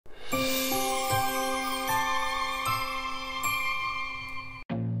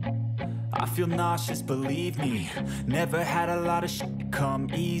feel nauseous, believe me. Never had a lot of shit come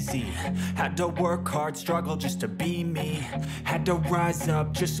easy. Had to work hard, struggle just to be me. Had to rise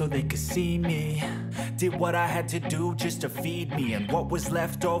up just so they could see me. Did what I had to do just to feed me, and what was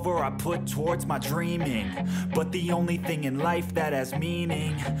left over I put towards my dreaming. But the only thing in life that has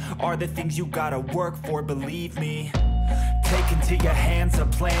meaning are the things you gotta work for, believe me. Take into your hands a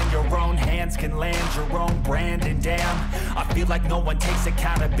plan, your own hands can land your own brand. And damn, I feel like no one takes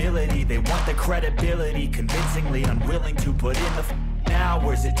accountability. They want the credibility, convincingly unwilling to put in the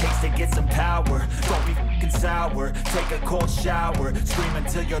hours it takes to get some power. Don't be f***ing sour, take a cold shower. Scream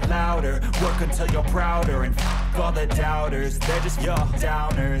until you're louder, work until you're prouder. And f*** all the doubters, they're just your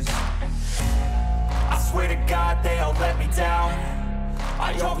downers. I swear to God they all let me down.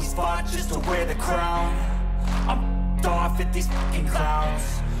 I always fought just to wear the crown. I'm off at these fucking clowns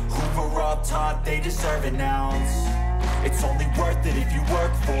who were all taught they deserve an ounce. It's only worth it if you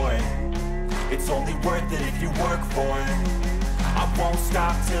work for it. It's only worth it if you work for it. I won't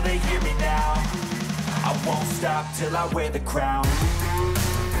stop till they hear me now. I won't stop till I wear the crown.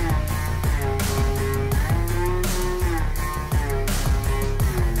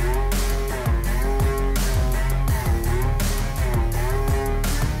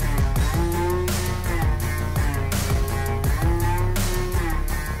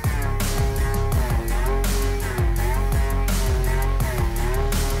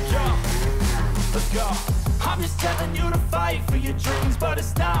 I'm just telling you to fight for your dreams, but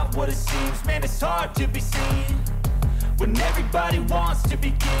it's not what it seems. Man, it's hard to be seen when everybody wants to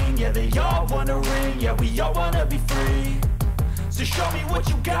be king. Yeah, they all wanna ring, yeah, we all wanna be free. So show me what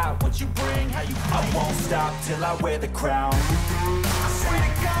you got, what you bring, how you I won't stop till I wear the crown. I swear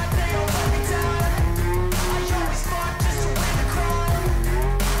to God they all let me down.